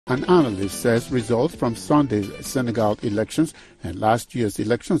An analyst says results from Sunday's Senegal elections and last year's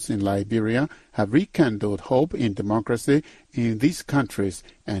elections in Liberia have rekindled hope in democracy in these countries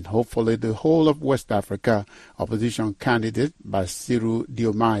and hopefully the whole of West Africa. Opposition candidate Bassirou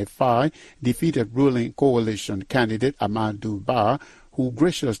Diomaye Faye defeated ruling coalition candidate Amadou Ba, who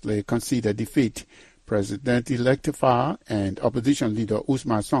graciously conceded defeat. President-elect Faye and opposition leader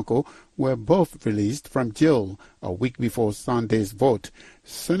Ousmane Sonko were both released from jail a week before Sunday's vote.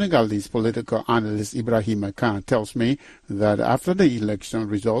 Senegalese political analyst Ibrahima Khan tells me that after the election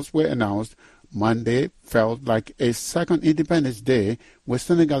results were announced, Monday felt like a second Independence Day, with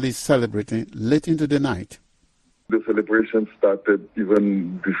Senegalese celebrating late into the night. The celebration started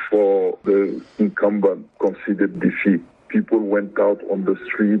even before the incumbent conceded defeat. People went out on the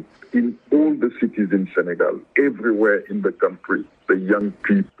street in all the cities in Senegal, everywhere in the country. The young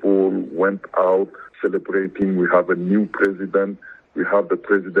people went out celebrating. We have a new president. We have the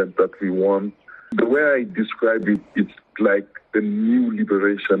president that we want. The way I describe it, it's like the new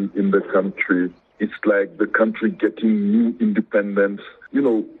liberation in the country. It's like the country getting new independence. You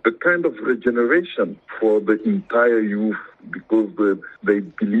know, the kind of regeneration for the entire youth, because they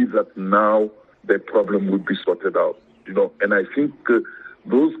believe that now their problem will be sorted out. You know, and I think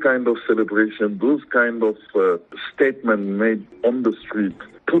those kind of celebration, those kind of statements made on the street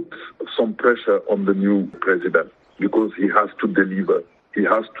put some pressure on the new president, because he has to deliver. He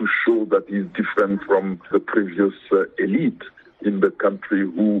has to show that he's different from the previous elite in the country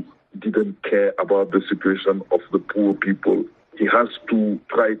who didn't care about the situation of the poor people. He has to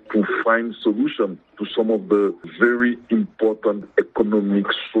try to find solutions to some of the very important economic,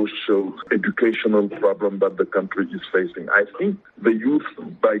 social, educational problems that the country is facing. I think the youth,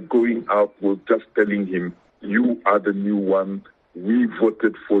 by going out, was just telling him, you are the new one, we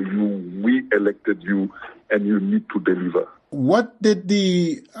voted for you, we elected you, and you need to deliver. What did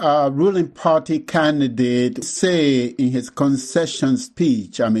the ruling party candidate say in his concession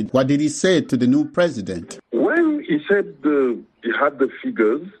speech? I mean, what did he say to the new president? Well, he said he had the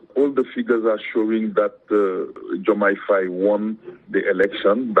figures. All the figures are showing that Diomaye Faye won the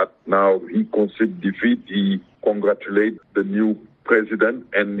election, that now he conceded defeat. He congratulates the new president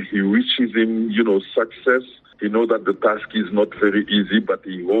and he wishes him, success. He knows that the task is not very easy, but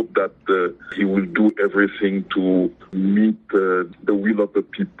he hopes that he will do everything to meet the will of the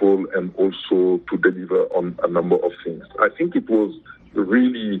people and also to deliver on a number of things. I think it was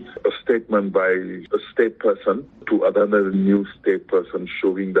really a statement by a state person to another new state person,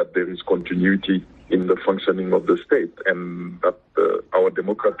 showing that there is continuity in the functioning of the state and that our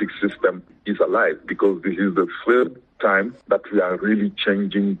democratic system is alive, because this is the third time that we are really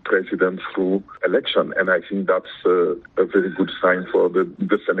changing presidents through election. And I think that's a very good sign for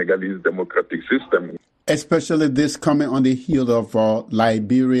the Senegalese democratic system. Especially this coming on the heel of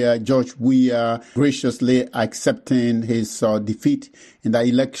Liberia, George Weah graciously accepting his defeat in the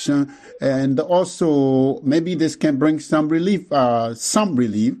election. And also, maybe this can bring some relief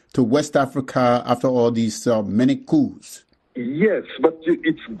to West Africa after all these many coups. Yes, but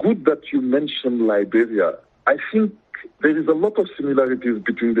it's good that you mentioned Liberia. I think there is a lot of similarities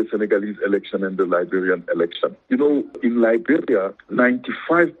between the Senegalese election and the Liberian election. In Liberia,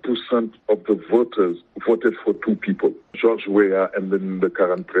 95% of the voters voted for two people, George Weah and then the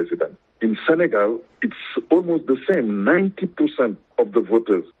current president. In Senegal, it's almost the same. 90% of the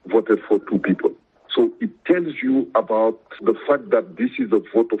voters voted for two people. So it tells you about the fact that this is a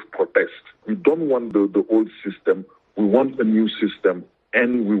vote of protest. We don't want the old system. We want a new system,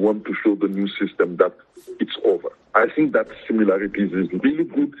 and we want to show the new system that it's over. I think that similarities is really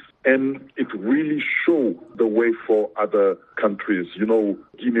good, and it really shows the way for other countries.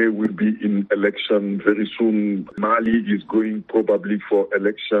 Guinea will be in election very soon. Mali is going probably for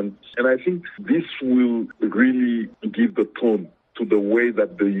election. And I think this will really give the tone to the way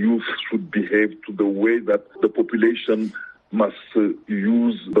that the youth should behave, to the way that the population must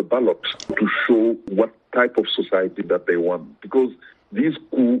use the ballot to show what type of society that they want. Because these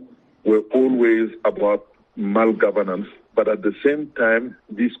coups were always about malgovernance, but at the same time,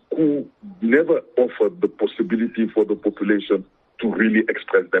 this coup never offered the possibility for the population to really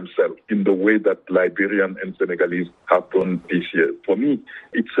express themselves in the way that Liberian and Senegalese have done this year. For me,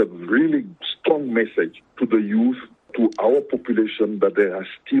 it's a really strong message to the youth, to our population, that there is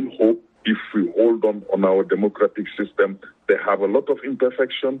still hope if we hold on our democratic system. They have a lot of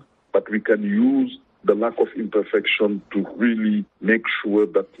imperfection, but we can use the lack of imperfection to really make sure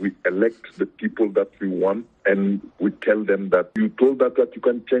that we elect the people that we want, and we tell them that you told us that you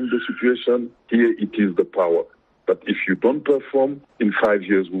can change the situation, here it is the power. But if you don't perform, in 5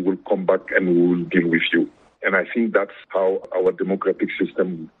 years we will come back and we will deal with you. And I think that's how our democratic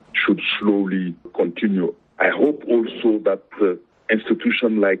system should slowly continue. I hope also that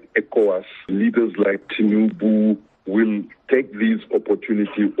institutions like ECOWAS, leaders like Tinubu, will take this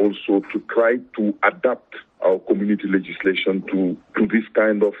opportunity also to try to adapt our community legislation to this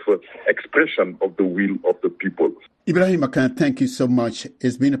kind of expression of the will of the people. Ibrahim Akan, thank you so much.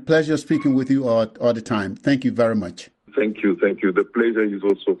 It's been a pleasure speaking with you all the time. Thank you very much. Thank you. The pleasure is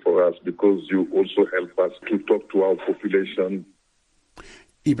also for us because you also help us to talk to our population.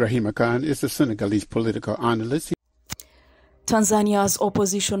 Ibrahim Akan is a Senegalese political analyst. Tanzania's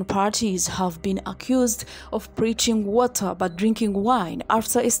opposition parties have been accused of preaching water but drinking wine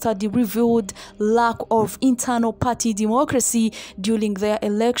after a study revealed lack of internal party democracy during their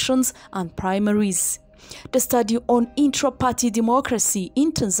elections and primaries. The study on intra-party democracy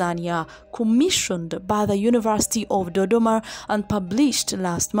in Tanzania, commissioned by the University of Dodoma and published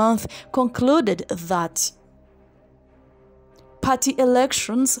last month, concluded that party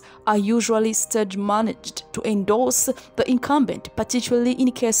elections are usually stage-managed to endorse the incumbent, particularly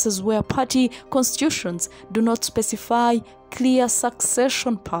in cases where party constitutions do not specify clear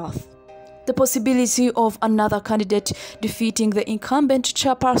succession path. The possibility of another candidate defeating the incumbent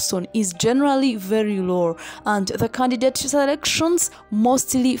chairperson is generally very low, and the candidate selections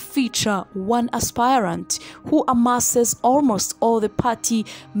mostly feature one aspirant who amasses almost all the party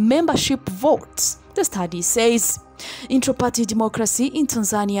membership votes, the study says. Intra-party democracy in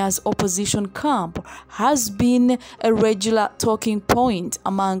Tanzania's opposition camp has been a regular talking point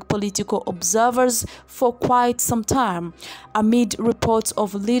among political observers for quite some time, amid reports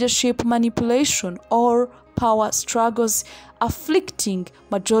of leadership manipulation or power struggles afflicting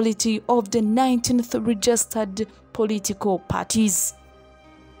majority of the 19th registered political parties.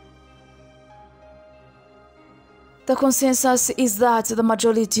 The consensus is that the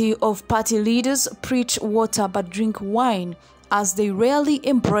majority of party leaders preach water but drink wine, as they rarely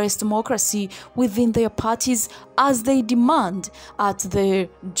embrace democracy within their parties as they demand at the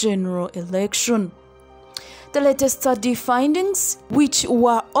general election. The latest study findings, which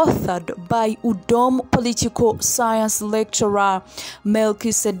were authored by UDOM political science lecturer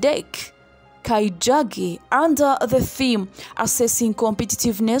Melchizedek Kaijagi, under the theme Assessing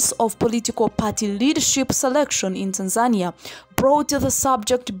Competitiveness of Political Party Leadership Selection in Tanzania, brought the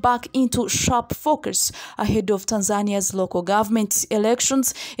subject back into sharp focus ahead of Tanzania's local government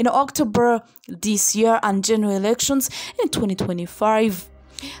elections in October this year and general elections in 2025.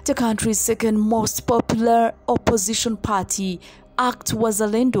 The country's second most popular opposition party, ACT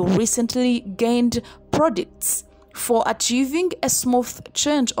Wazalendo, recently gained plaudits for achieving a smooth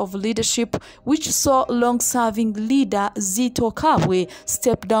change of leadership, which saw long-serving leader Zito Kabwe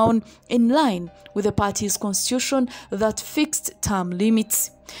step down in line with the party's constitution that fixed term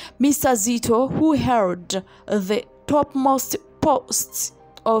limits. Mr. Zito, who held the topmost posts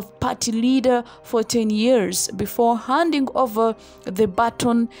of party leader for 10 years before handing over the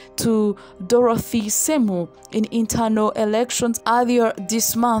baton to Dorothy Semu in internal elections earlier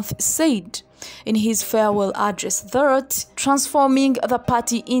this month, said in his farewell address that transforming the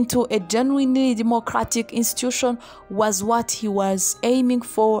party into a genuinely democratic institution was what he was aiming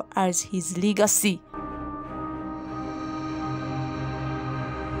for as his legacy.